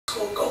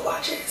school, go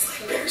watch it. It's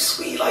like very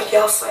sweet. Like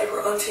y'all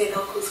cyber auntie and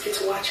uncles get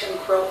to watch him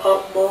grow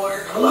up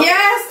more.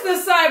 Yes,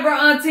 the cyber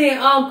auntie and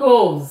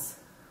uncles.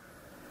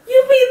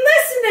 You be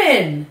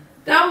listening.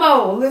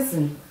 Domo,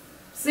 listen.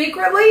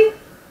 Secretly,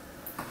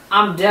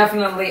 I'm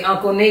definitely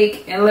Uncle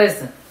Neek. And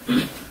listen, you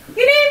need me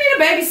to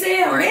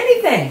babysit or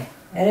anything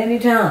at any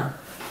time,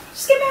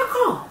 just give me a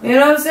call. You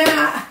know what I'm saying?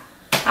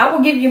 I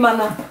will give you my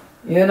number.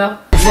 You know?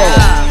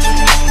 Yeah.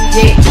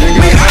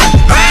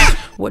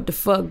 What the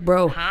fuck,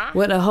 bro?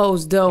 What the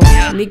hoes do?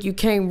 Nick, you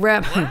can't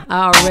rap. I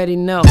already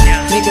know.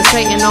 Niggas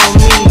hating on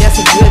me, that's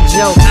a good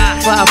joke.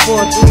 5,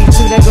 4, 3,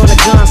 2, they go to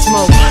gun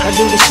smoke. I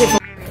do the shit for.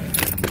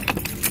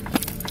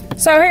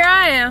 So here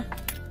I am,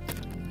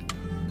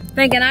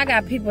 thinking I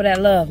got people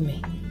that love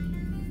me.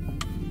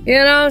 You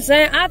know what I'm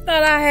saying? I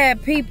thought I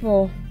had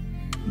people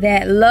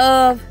that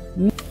love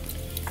me.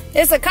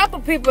 It's a couple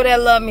people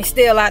that love me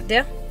still out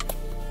there.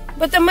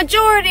 But the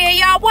majority of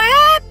y'all, what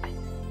happened?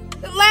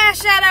 The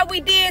last shout out we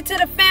did to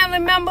the family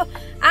member,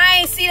 I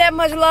ain't see that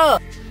much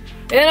love.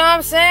 You know what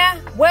I'm saying?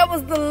 Where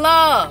was the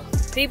love,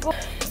 people?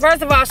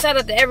 First of all, shout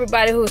out to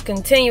everybody who's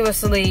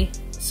continuously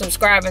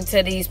subscribing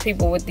to these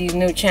people with these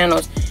new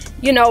channels.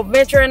 You know,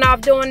 venturing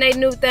off doing their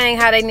new thing,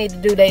 how they need to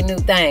do their new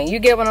thing. You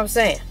get what I'm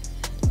saying?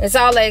 It's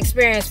all the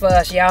experience for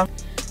us, y'all.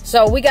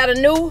 So we got a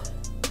new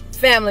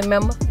family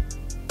member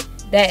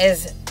that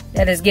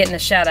is getting a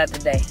shout out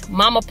today.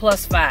 Mama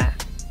Plus 5.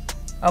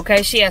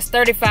 Okay, she has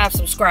 35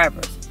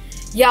 subscribers.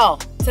 Y'all,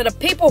 to the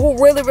people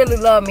who really, really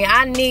love me,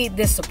 I need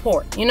this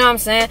support. You know what I'm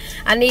saying?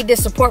 I need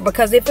this support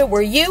because if it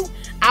were you,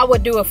 I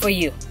would do it for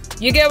you.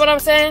 You get what I'm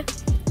saying?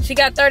 She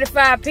got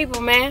 35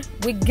 people, man.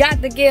 We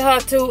got to get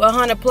her to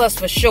 100 plus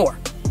for sure.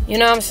 You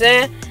know what I'm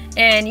saying?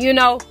 And, you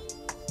know,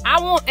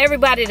 I want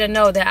everybody to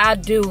know that I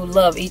do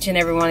love each and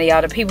every one of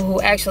y'all. The people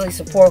who actually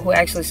support, who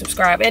actually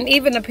subscribe, and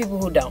even the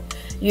people who don't.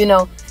 You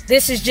know,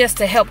 this is just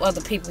to help other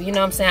people. You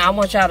know what I'm saying? I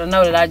want y'all to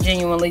know that I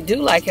genuinely do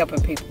like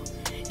helping people.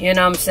 You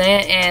know what I'm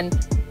saying?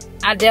 And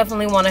I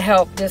definitely want to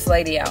help this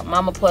lady out.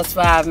 Mama Plus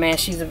 5, man.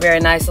 She's a very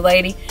nice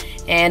lady.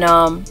 And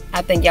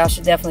I think y'all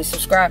should definitely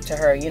subscribe to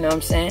her. You know what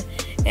I'm saying?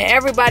 And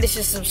everybody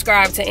should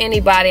subscribe to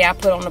anybody I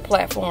put on the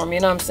platform. You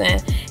know what I'm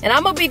saying? And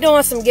I'm going to be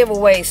doing some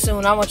giveaways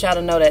soon. I want y'all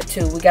to know that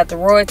too. We got the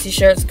royalty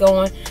shirts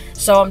going.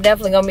 So I'm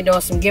definitely going to be doing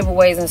some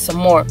giveaways and some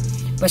more.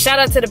 But shout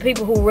out to the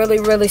people who really,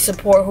 really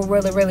support, who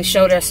really, really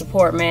show their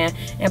support, man.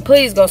 And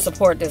please go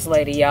support this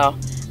lady, y'all.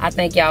 I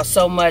thank y'all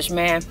so much,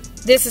 man.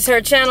 This is her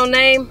channel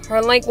name.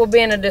 Her link will be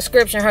in the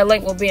description. Her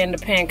link will be in the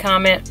pinned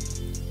comment.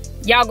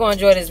 Y'all go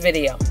enjoy this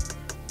video.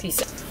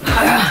 Peace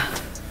out.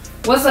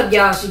 What's up,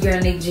 y'all? It's your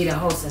girl NEEKG, the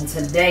host, and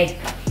today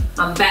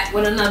I'm back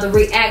with another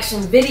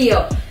reaction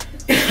video.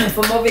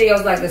 For more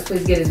videos like this,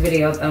 please give this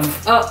video a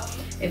thumbs up.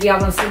 If y'all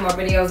want to see more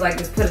videos like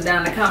this, put it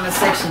down in the comment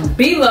section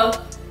below.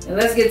 And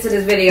let's get to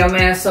this video,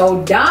 man.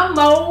 So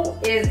Domo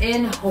is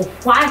in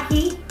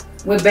Hawaii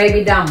with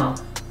baby Domo.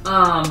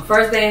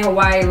 First day in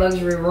Hawaii,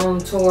 luxury room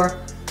tour.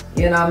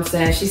 You know what I'm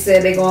saying? She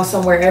said they're going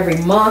somewhere every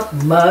month.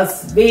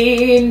 Must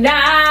be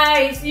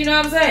nice. You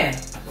know what I'm saying?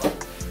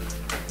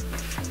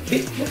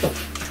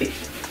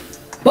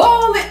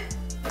 Ballin'.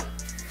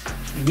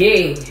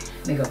 Yeah,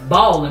 nigga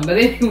ballin'. But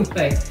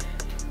anyway,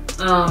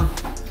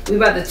 we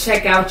about to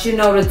check out, you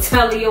know, the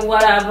telly or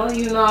whatever,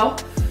 you know.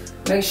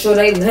 Make sure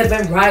they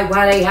living right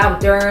while they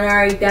out there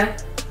and everything.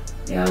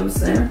 You know what I'm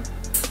saying?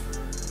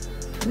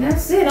 And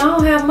that's it. I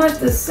don't have much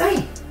to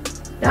say.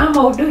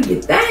 Domo, do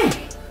your thing.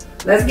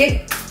 Let's get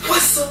it.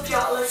 What's up,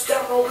 y'all? It's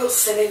Domo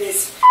Wilson in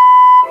this.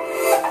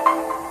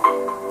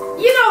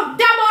 You know,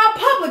 Domo, I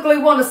publicly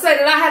want to say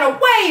that I had a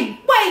way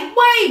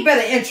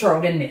better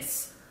intro than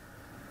this.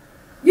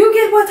 You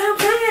get what I'm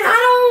saying?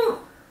 I don't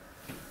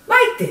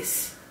like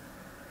this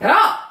at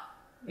all.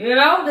 You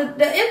know,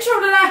 the intro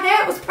that I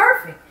had was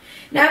perfect.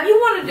 Now, if you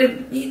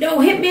wanted to, you know,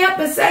 hit me up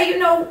and say, you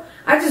know,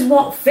 I just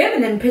want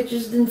feminine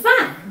pictures, then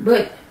fine.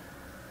 But,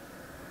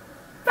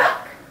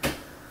 fuck.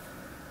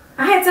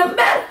 I had something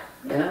better,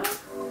 you know?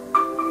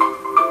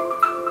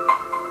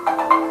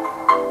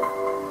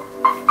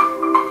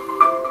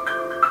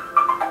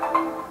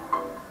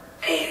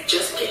 And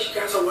just in case you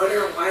guys are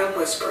wondering why I'm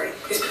whispering,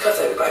 it's because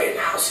everybody in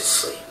the house is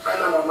asleep.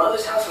 I'm at my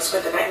mother's house. I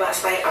spent the night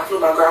last night. I flew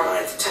my grandma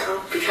into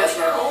town because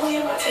not only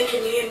am I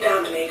taking me and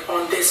Dominic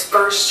on this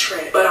first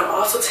trip, but I'm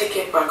also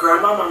taking my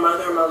grandma, my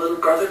mother, and my little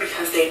brother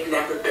because they've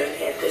never been,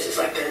 and this is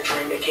like their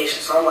dream vacation.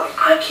 So I'm like,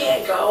 I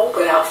can't go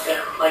without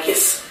them. Like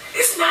it's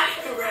not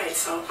even right.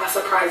 So I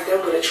surprised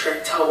them with a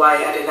trip to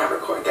Hawaii. I did not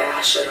record that.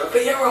 I should have.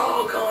 But yeah, we're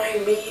all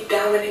going. Me,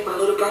 Dominic, my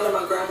little brother,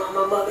 my grandma,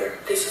 my mother.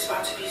 This is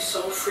about to be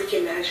so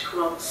freaking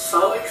magical. I'm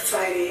so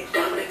excited.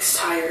 Dominic's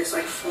tired. It's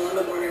like 4 in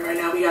the morning right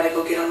now. We gotta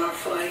go get on our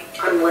flight.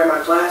 I'm wearing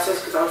my glasses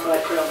because I don't feel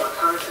like putting on my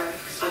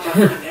contacts. I got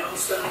my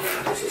nails done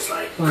now. This is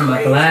like crazy.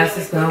 My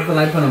glasses. I don't feel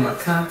like putting on my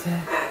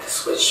contacts. I had to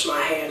switch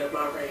my hand of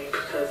my ring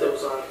because it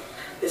was on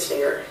this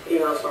finger.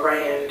 Even though it's my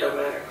right hand, it don't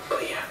matter.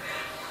 But yeah,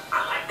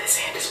 I like this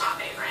hand. It's my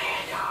favorite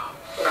hand, y'all.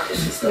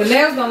 The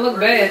nails don't look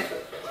bad.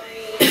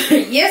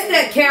 Yes,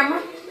 that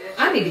camera.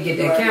 I need to get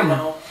that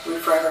camera. We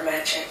forever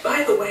matching.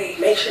 By the way,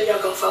 make sure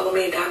y'all go follow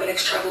me in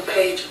Dominic's travel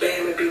page.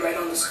 Bam, it'll be right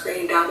on the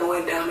screen. Domo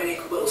and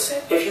Dominic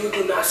Wilson. If you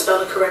do not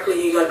spell it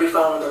correctly, you're gonna be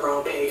following the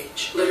wrong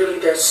page. Literally,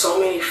 there's so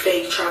many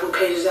fake travel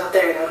pages out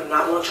there, and I do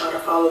not want y'all to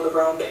follow the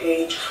wrong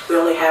page. We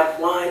only have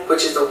one,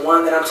 which is the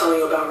one that I'm telling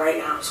you about right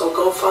now. So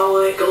go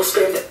follow it. Go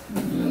spend it.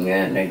 Go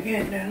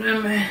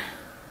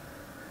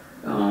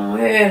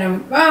ahead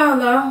and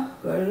follow,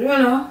 cause you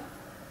know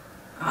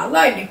I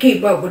like to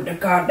keep up with the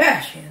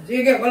Kardashians.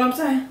 You get what I'm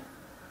saying?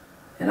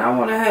 And I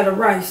want to have the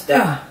right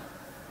stuff.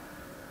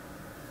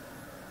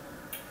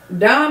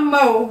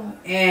 Domo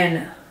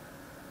and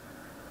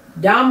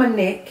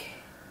Dominic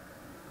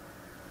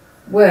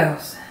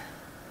Wilson.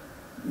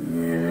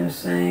 Yeah, the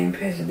same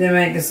picture. They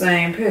make the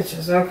same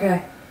pictures.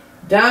 Okay.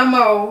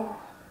 Domo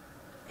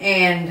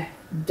and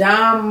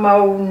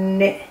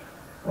Dominic.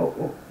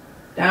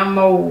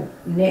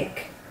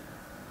 Dominic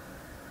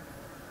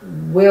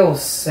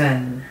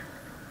Wilson.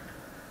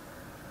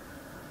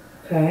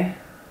 Okay.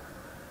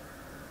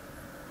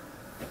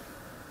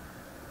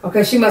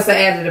 Okay, she must have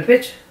added a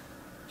picture.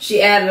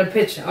 She added a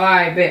picture.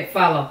 Alright, bet.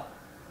 Follow.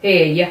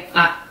 Here,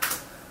 yeah.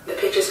 The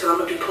pictures, because I'm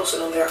going to be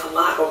posting on there a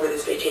lot over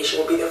this vacation.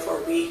 We'll be there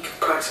for a week,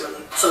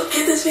 approximately. So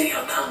give this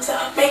video a thumbs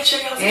up. Make sure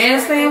y'all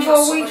and staying for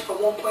a week. For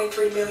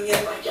 1.3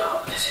 million. Like,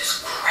 y'all, this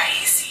is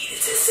crazy.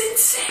 This is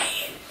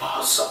insane.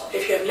 Also,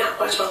 if you have not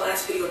watched my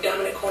last video,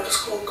 Dominic going to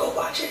school, go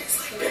watch it. It's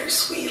like very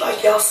sweet.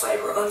 Like y'all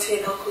cyber auntie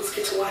and uncles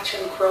get to watch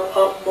him grow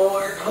up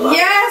more.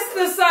 Yes,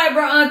 the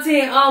cyber auntie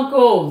and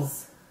uncles.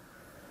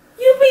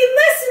 You be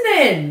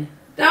listening.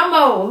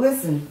 Domo,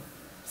 listen.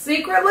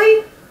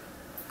 Secretly,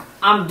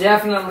 I'm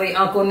definitely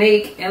Uncle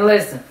Neek. And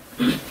listen,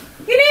 you need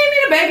me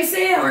to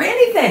babysit or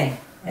anything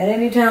at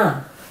any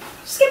time,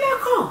 just give me a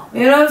call.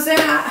 You know what I'm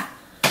saying?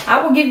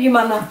 I will give you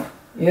my number.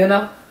 You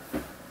know?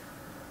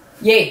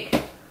 Yeah.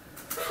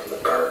 From the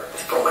birth,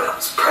 from when I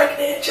was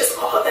pregnant, just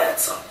all that.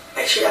 So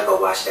make sure y'all go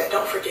watch that.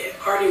 Don't forget.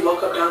 I already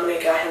woke up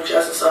Dominic, got him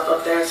dressed and stuff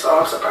up there, so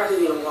I'm surprised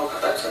he even woke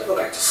up. I was gonna go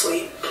back to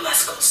sleep. But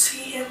let's go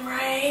see him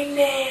right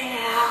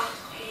now.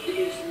 He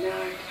is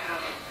knocked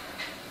out.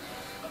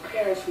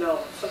 Parents know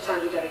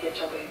sometimes you gotta get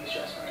your babies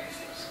dressed for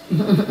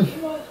races.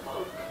 He was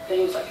woke. Then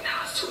he was like,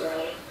 nah, it's too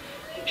early.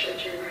 And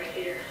church right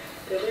here.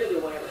 They're literally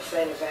wearing the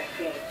same exact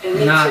thing. And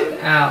me too.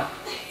 Out.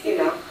 You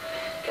know.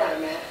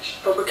 Gotta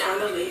match. But we're kind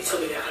of late, so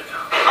we gotta go.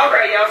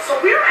 Alright, y'all. So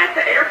we're at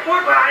the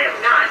airport, but I am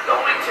not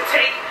going to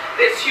take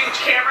this huge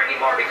camera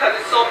anymore because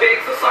it's so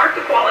big. So sorry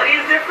if the quality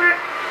is different.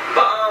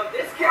 But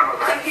this camera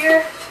right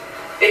here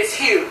is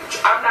huge.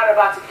 I'm not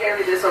about to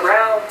carry this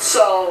around.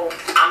 So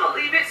I'm gonna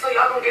leave it so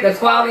y'all gonna get the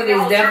quality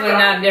is definitely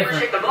not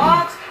different. The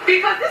vlogs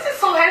because this is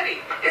so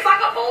heavy. It's like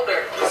a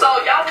boulder. So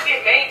y'all will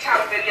get main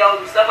channel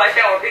videos and stuff like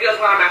that, or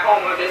videos when I'm at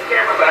home on this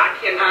camera, but I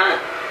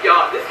cannot.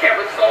 Y'all, this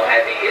camera's so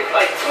heavy, it's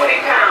like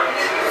 20 pounds.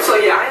 So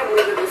yeah, I am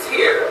leaving this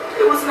here.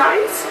 It was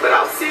nice, but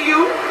I'll see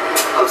you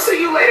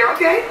later,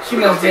 okay? She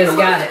must just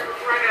got it.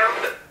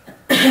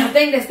 I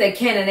think that's that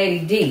Canon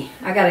 80D.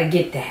 I gotta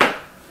get that.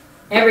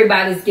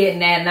 Everybody's getting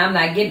that, and I'm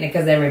not getting it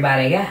because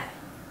everybody got it.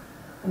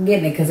 I'm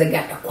getting it because it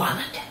got the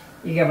quality.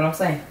 You get what I'm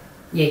saying?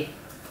 Yeah.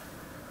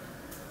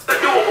 A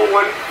doable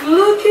one.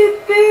 Look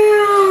at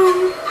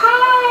them.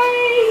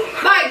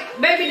 Hi.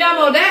 Like, baby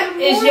Domo, that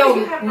is your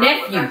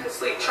nephew. Back to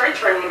sleep. Trey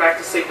went back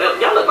to sleep.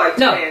 Y'all look like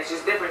twins,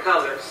 just different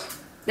colors.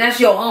 That's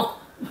your uncle.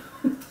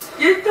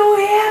 You're so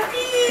happy.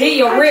 He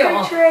your real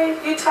uncle. Trey,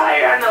 you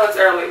tired? I know it's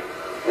early.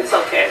 It's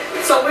okay.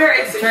 So we're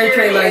in security.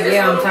 Trey like,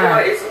 yeah, I'm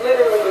tired. It's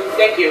literally,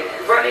 thank you,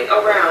 running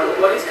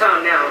around. Well, he's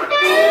calm now.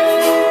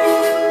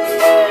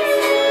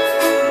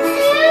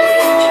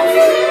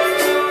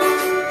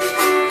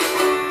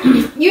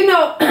 You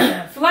know,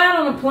 flying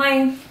on a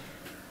plane,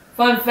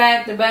 fun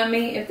fact about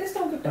me, if this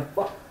don't get the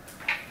fuck,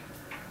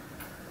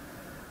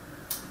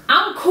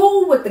 I'm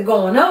cool with the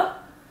going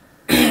up,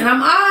 and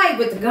I'm alright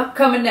with the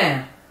coming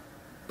down.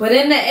 But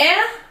in the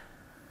air,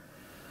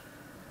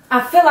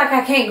 I feel like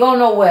I can't go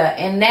nowhere,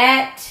 and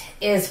that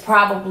is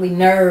probably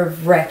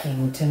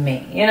nerve-wracking to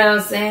me. You know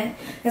what I'm saying?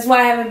 That's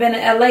why I haven't been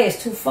to LA.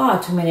 It's too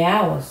far, too many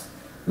hours.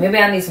 Maybe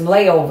I need some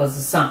layovers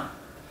or something,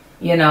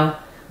 you know.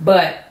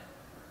 But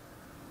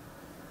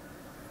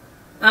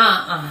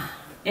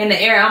in the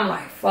air, I'm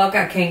like, fuck,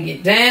 I can't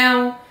get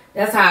down.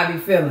 That's how I be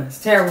feeling. It's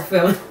a terrible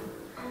feeling.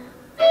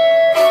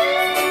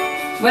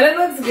 But it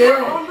looks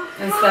good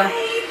and stuff.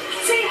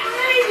 Say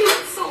hi, you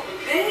look so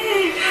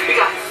big. We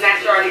got the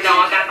snacks already know.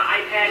 I got the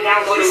iPad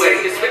downloaded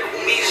with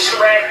Despicable Me,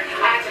 Shrek.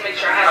 I had to make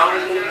sure I had all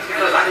his movies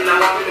because I did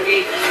not want him to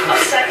be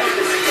upset on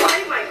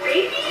display, my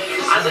baby.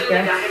 I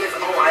literally got him his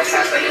own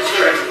iPad that is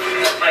Shrek.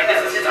 Like,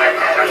 this is his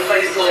iPad. I'm gonna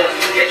play this little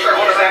picture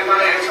on the back of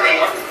my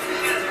screen.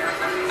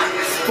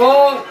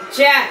 Full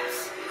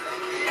chaps.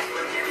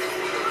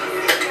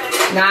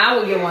 Nah, I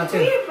will get one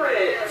too.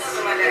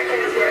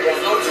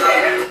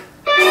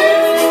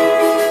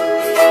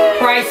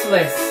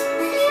 Priceless.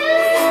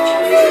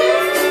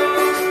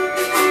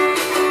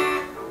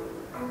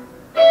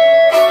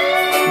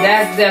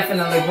 That's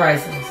definitely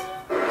priceless.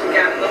 I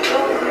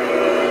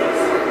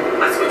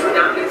switched with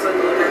Dominic so I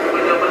can look out the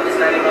window, but it's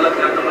not even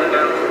looking out the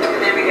window.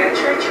 And then we got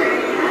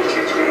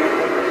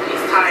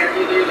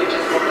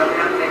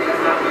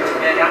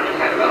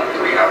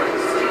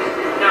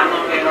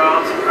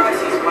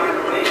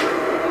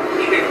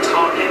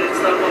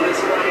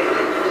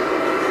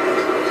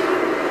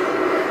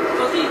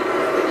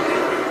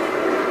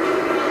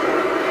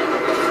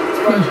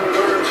We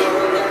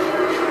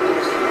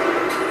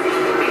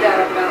got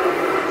about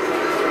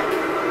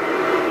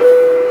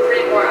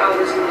 3 more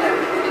hours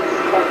left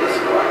on this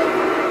flight.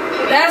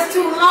 That's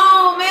too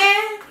long,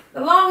 man.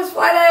 The longest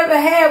flight I ever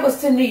had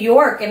was to New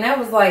York, and that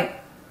was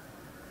like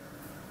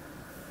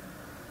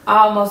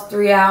almost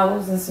 3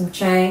 hours and some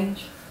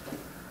change.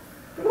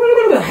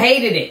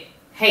 Hated it.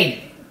 Hated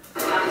it.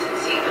 Fasten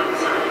seatbelt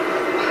sign.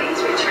 Please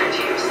return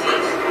to your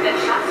seats and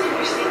fasten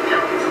your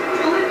seatbelts.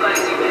 We'll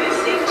advise you when it's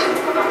safe to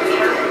move on the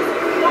cabin.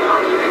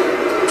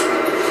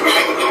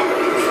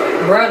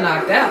 Bruh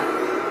knocked out.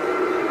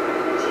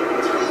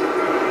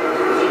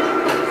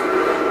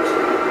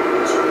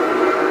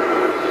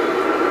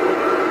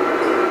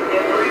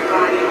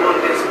 Everybody on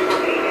this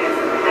plane is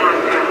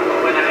knocked out.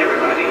 Well, not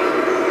everybody.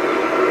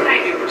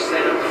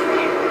 90% of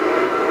people.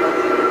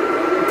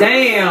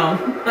 Damn.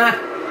 And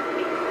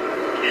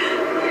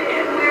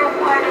we're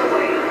wide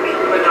awake.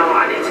 But no,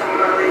 I need to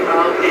hurry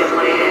up and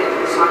land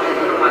so I can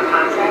put on my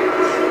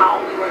contacts. I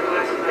only wear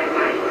glasses at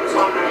night, so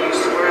I'm not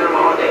used to wearing them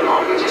all day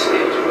long. It just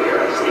feels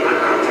weird. I just need my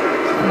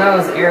contacts. That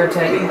was We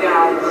irritating.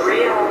 got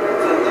 3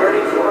 hours and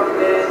 34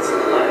 minutes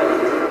left.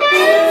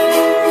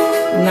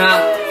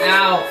 Knocked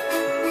out.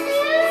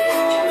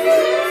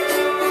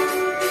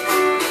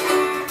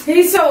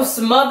 He's so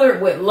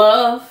smothered with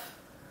love.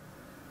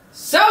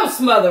 So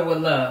smothered with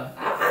love.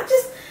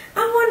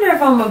 I wonder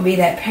if I'm going to be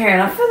that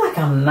parent. I feel like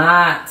I'm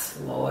not.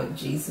 Lord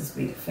Jesus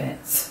be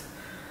defense.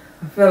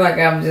 I feel like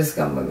I'm just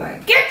going to be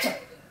like, get you.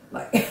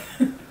 Like,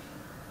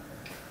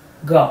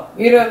 go.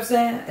 You know what I'm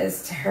saying?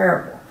 It's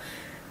terrible.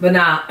 But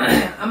now,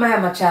 I'm going to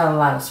have my child a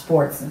lot of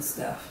sports and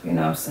stuff. You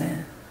know what I'm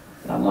saying?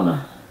 But I want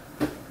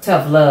to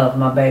tough love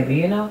my baby,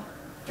 you know?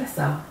 That's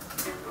all.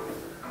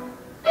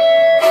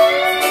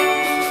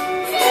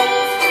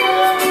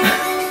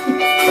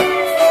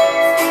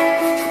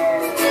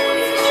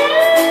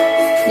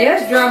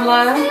 Yes,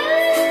 Drumline.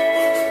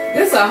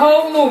 This is a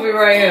whole movie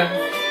right here.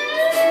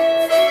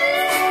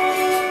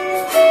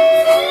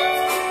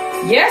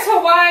 Yes,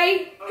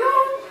 Hawaii. Go,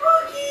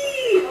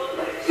 Boogie!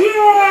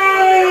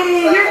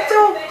 Yay! You're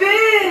so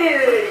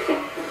big!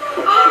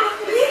 Oh,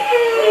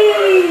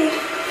 yay!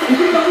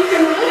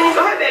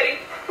 Go ahead, baby.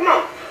 Come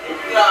on.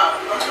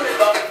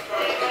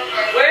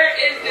 Where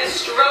is the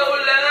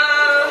stroller?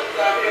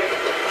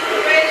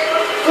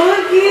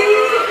 Boogie!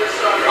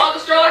 Oh, the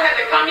stroller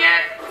hasn't come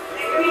yet?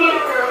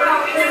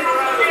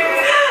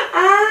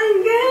 I'm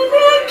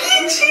gonna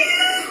get you,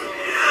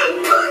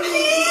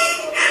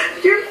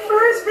 Boogie! Your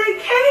first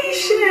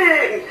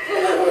vacation!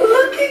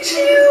 Look at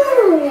you!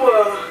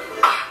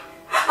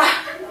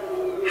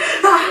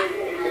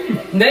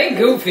 They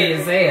goofy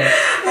as hell.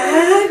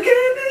 I'm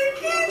gonna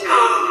get you!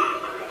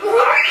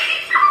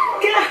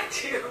 Got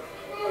you!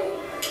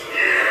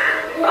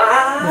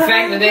 The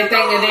fact that they think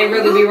that they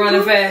really be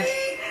running fast.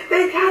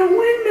 They got a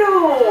window!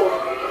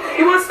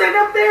 You wanna stand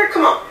up there?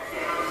 Come on.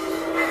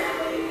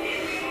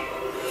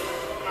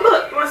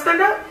 Look, you wanna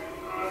stand up?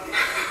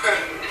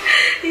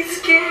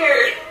 He's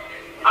scared.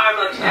 I'm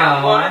gonna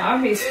count Oh, one.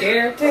 I'll be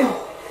scared too.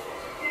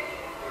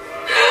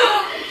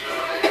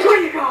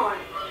 Where you going?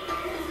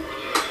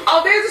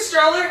 Oh, there's a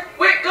stroller.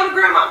 Wait, go to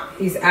Grandma.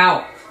 He's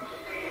out.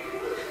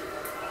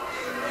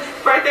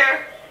 Right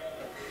there.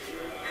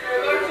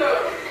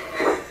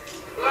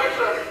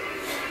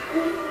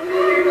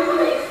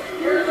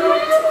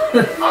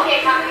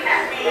 Okay, copy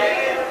that.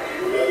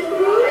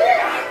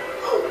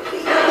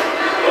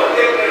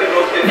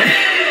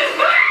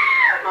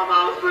 My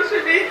mom's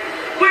pushing me.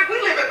 Wait, we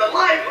living the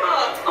life,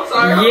 huh? I'm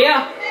sorry.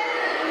 Yeah.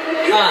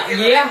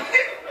 Yeah.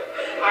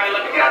 Alright,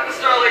 let me get out the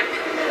stroller.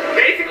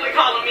 Basically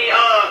telling me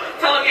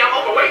I'm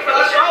overweight for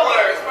the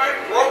stroller. It's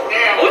broke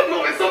down. Oh, it's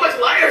moving so much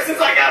lighter since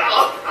I got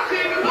off. I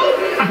couldn't even move.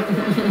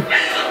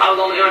 I was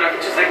only on there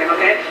for 2 seconds,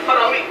 okay?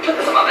 Hold on, let me put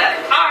this on my back.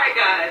 Alright,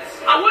 guys.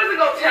 I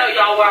wasn't gonna tell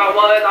y'all where I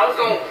was. I was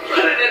gonna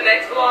put it in the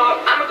next vlog.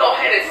 I'm gonna go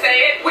ahead and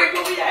say it. Where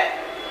we at?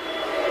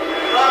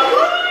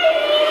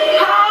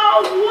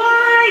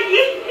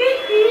 Hawaii!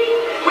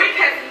 Wick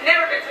has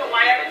never been to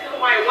Hawaii. I've been to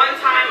Hawaii one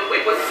time, and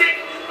Wick was sick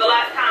the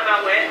last time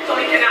I went, so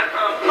he cannot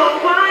come.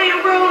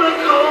 Hawaiian roller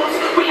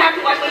coaster. We have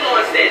to watch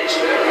Lilo and Stitch.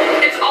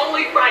 It's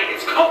only right.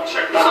 It's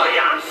culture. So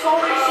yeah, I'm so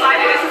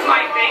excited. This is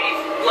my baby's,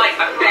 like,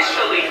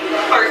 officially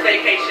first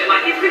vacation.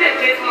 Like, he's been at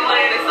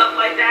Disneyland and stuff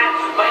like that,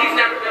 but he's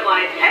never been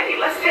like, hey,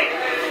 let's take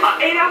an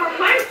 8-hour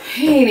plane.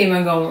 He ain't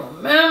even gonna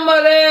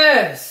remember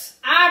this.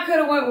 I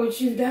could have went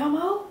with you,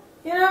 Domo.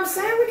 You know what I'm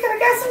saying? We could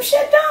have got some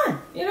shit done.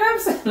 You know what I'm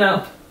saying?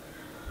 No.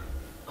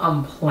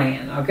 I'm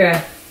playing, okay?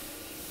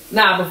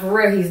 Nah, but for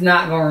real, he's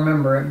not gonna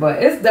remember it.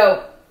 But it's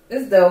dope.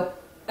 It's dope.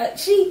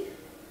 She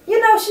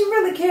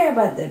really care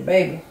about that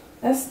baby.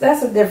 That's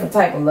a different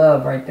type of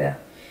love right there.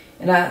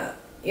 And I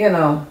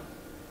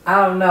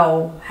don't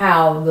know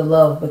how the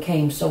love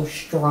became so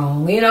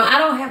strong. You know, I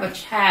don't have a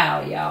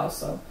child, y'all,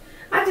 so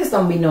I just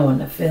don't be knowing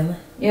the feeling.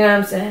 You know what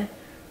I'm saying?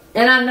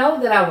 And I know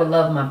that I would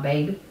love my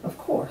baby, of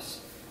course.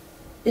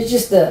 It's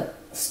just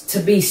to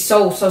be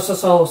so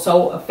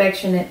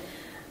affectionate.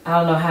 I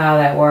don't know how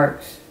that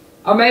works.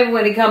 Or maybe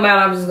when he come out,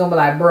 I'm just gonna be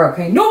like, bro,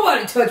 can't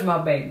nobody touch my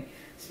baby.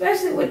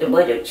 especially with the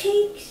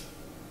cheeks.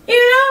 You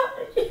know,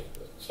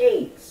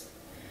 cheeks.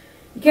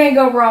 You can't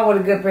go wrong with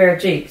a good pair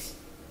of cheeks.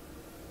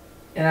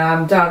 And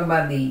I'm talking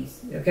about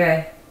these,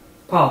 okay?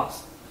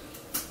 Pause.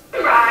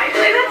 Right,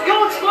 let's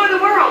go explore the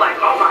world. Like,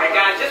 oh my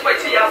God, just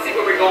wait till y'all see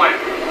where we're going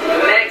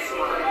next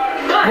month.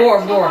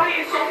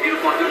 Hawaii is so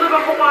beautiful. If you live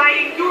in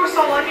Hawaii, you are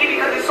so lucky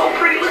because it's so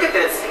pretty. Look at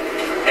this.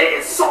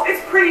 It's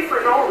pretty for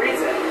no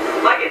reason.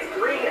 Like, it's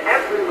green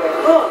everywhere.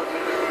 Look.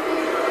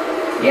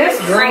 Yes,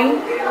 green.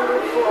 So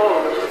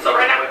beautiful. So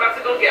right now we're about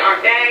to go get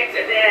our bags,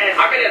 and then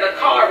I've been in the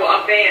car with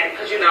a van,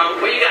 because you know,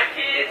 when you got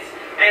kids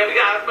and we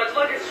got as much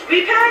luggage as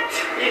we packed,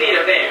 you need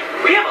a van.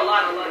 We have a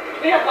lot of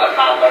luggage. We have what,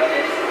 5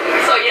 luggage?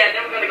 So yeah,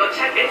 then we're gonna go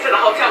check into the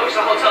hotel, which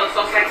the hotel is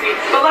so sexy.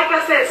 But like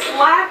I said,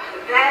 slap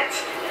that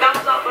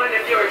thumbs up button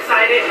if you're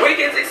excited.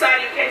 Weekend's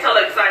excited. You can't tell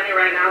the excitement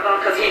right now though,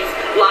 because he's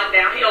locked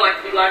down. He don't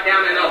like to be locked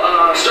down in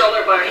a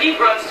stroller, but he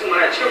runs too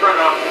much. He'll run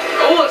off.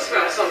 Oh, it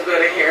smells so good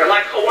in here.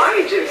 Like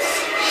Hawaii just.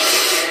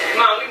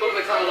 Mom, we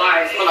moving to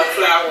Hawaii. It smells like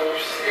flowers.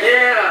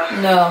 Yeah.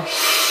 No.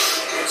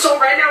 So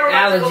right now we're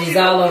about allergies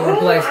to go all over the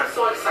place. I'm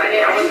so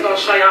excited. I was gonna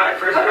show y'all at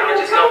first, but I'm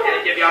just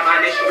gonna give y'all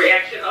my initial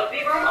reaction of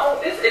the room. Oh,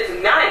 this is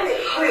nice.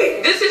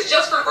 This is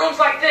just for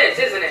rooms like this,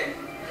 isn't it?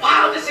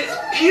 Wow, this is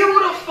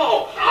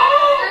beautiful.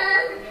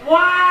 Oh,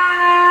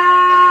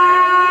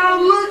 wow,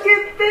 look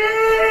at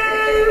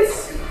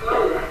this.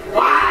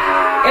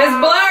 Wow. It's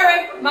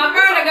blurry. My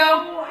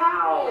vertigo.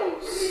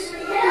 House.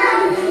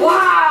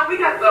 Wow, we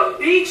got the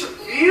beach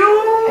view.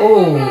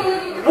 Oh.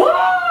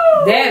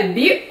 Whoa. That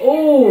view.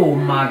 Oh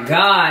my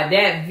God,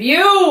 that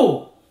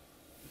view.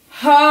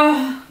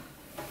 I'm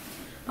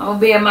gonna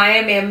be in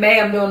Miami in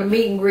May. I'm doing a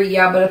meet and greet.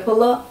 Y'all better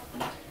pull up.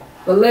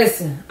 But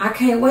listen, I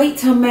can't wait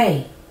till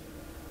May.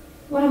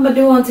 What am I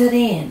doing until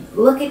then?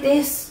 Look at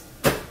this.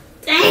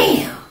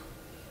 Damn.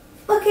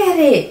 Look at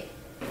it.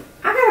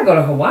 I gotta go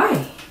to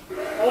Hawaii.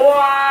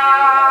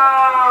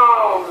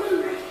 Wow.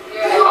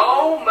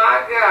 Oh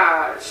my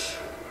gosh.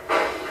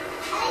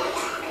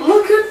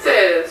 Look at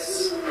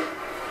this.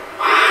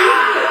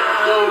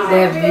 Wow.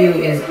 That view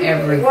is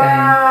everything.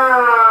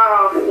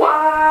 Wow.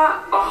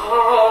 Wow.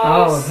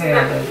 Oh,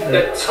 hell.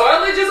 The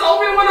toilet just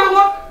opened when I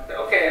walked.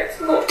 Okay, it's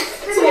a little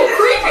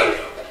creepy.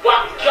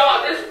 Wow,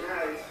 y'all, this.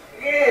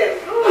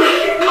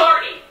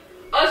 Party.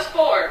 Us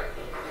four.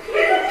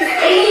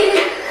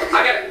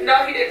 No,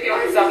 he didn't pee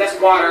on himself. That's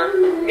water.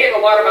 Gave him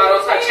a water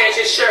bottle, so I changed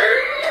his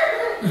shirt.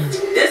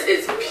 This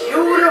is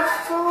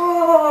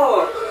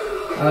beautiful.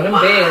 Oh, them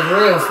beds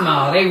real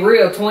small. They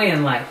real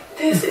twin-like.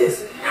 This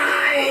is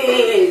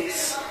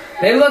nice.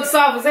 They look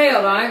soft as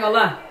hell, though. I ain't gonna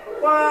lie.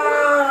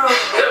 Wow.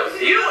 The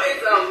view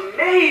is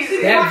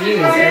amazing. That view is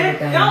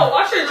everything. No,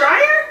 washer and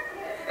dryer?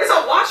 It's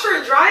a washer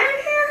and dryer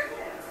in here?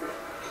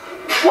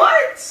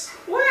 What?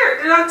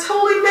 Where? Did I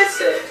totally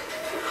miss it?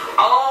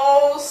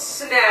 Oh,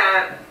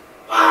 snap.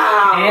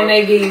 Wow. And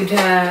they give you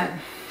time.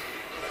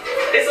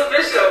 It's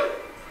official.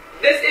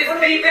 This is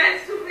the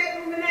best.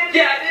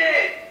 Yeah, I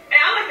did. And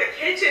I like the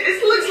kitchen.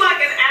 This looks like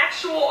an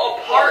actual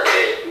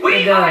apartment.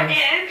 We are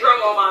in drum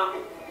roll, Mom.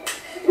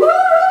 Woo!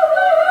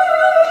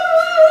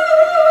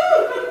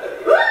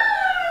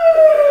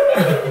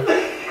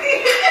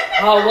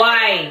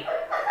 Hawaii.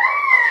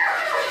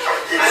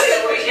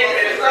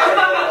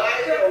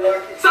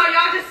 So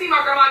y'all just see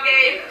my grandma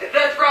gave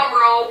the drum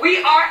roll.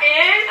 We are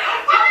in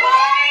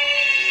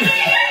Hawaii.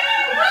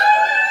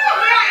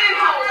 We are in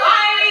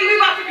Hawaii. We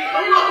about to be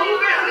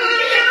moving.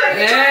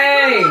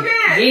 Hey,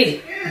 get it,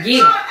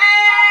 get it.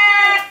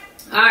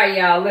 All right,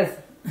 y'all,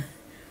 listen.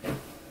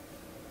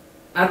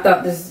 I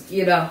thought this,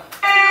 you know.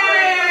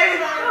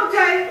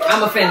 Okay.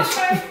 I'ma finish.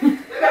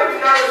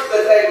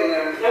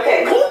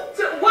 Okay.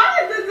 Why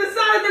did they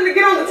decide them to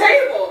get on the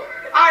table?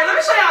 All right, let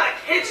me show y'all the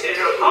kitchen.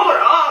 Hold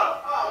up.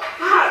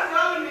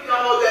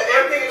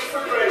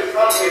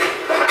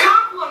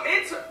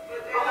 Complimentary.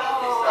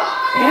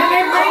 And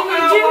they bring you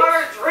juice.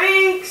 Water,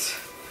 drinks.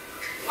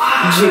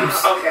 Wow.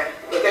 Juice. Okay.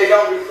 But they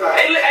don't restock.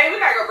 Hey, we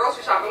gotta go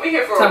grocery shopping. We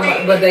here for a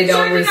week. But they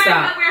don't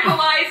restock. We're in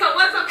Hawaii. So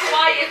what's up,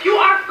 Hawaii? If you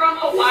are from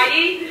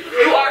Hawaii,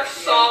 you are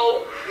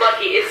so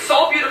lucky. It's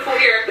so beautiful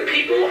here. The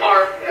people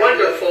are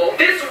wonderful.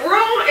 This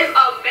room is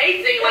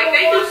amazing. Like,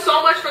 thank you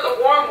so much for the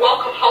warm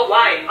welcome,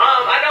 Hawaii.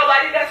 I know a lot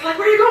of you guys are like,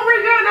 where you going? Where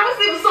you going? That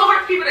was even so hard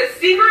to keep it a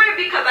secret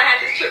because I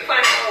had this trip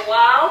planned for a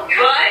while.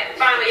 But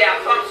finally, yeah.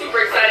 So I'm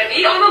super excited.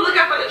 Be on the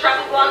lookout for the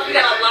travel vlogs. We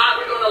got a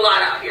lot. We're doing a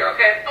lot out here.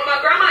 Okay. My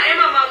grandma and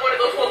my mom want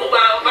to go to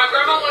Hawaii. My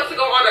grandma wants to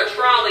go on a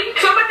trolley.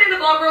 So I'm gonna end the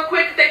vlog real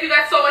quick. Thank you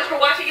guys so much for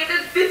watching. Give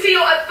this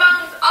video a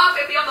thumbs up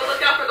and be on the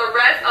lookout for the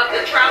rest of the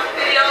travel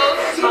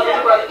videos. My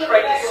little brother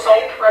Trey is so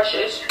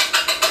precious.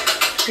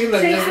 He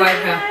looks just like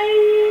him.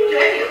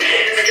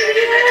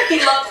 He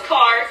loves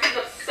cars. He's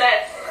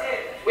obsessed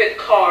with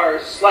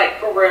cars. Like,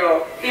 for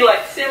real. He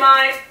likes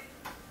semis.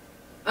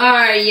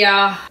 Alright,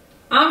 y'all.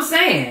 I'm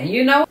saying,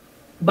 you know,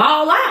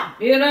 ball out.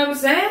 You know what I'm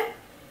saying?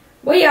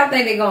 Where y'all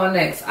think they're going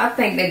next? I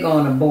think they're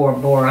going to Bora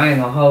Bora. I ain't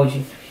gonna hold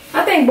you.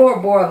 I think Bora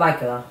Bora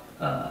like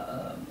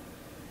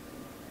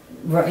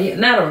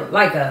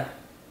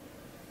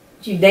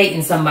you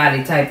dating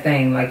somebody type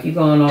thing. Like you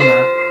going on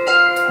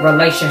a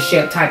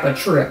relationship type of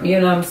trip. You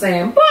know what I'm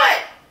saying?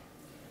 But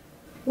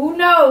who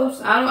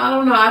knows? I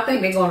don't know. I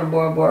think they're going to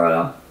Bora Bora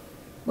though.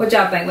 What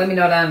y'all think? Let me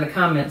know down in the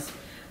comments.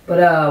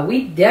 But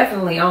we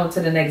definitely on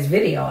to the next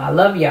video. I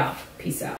love y'all. Peace out.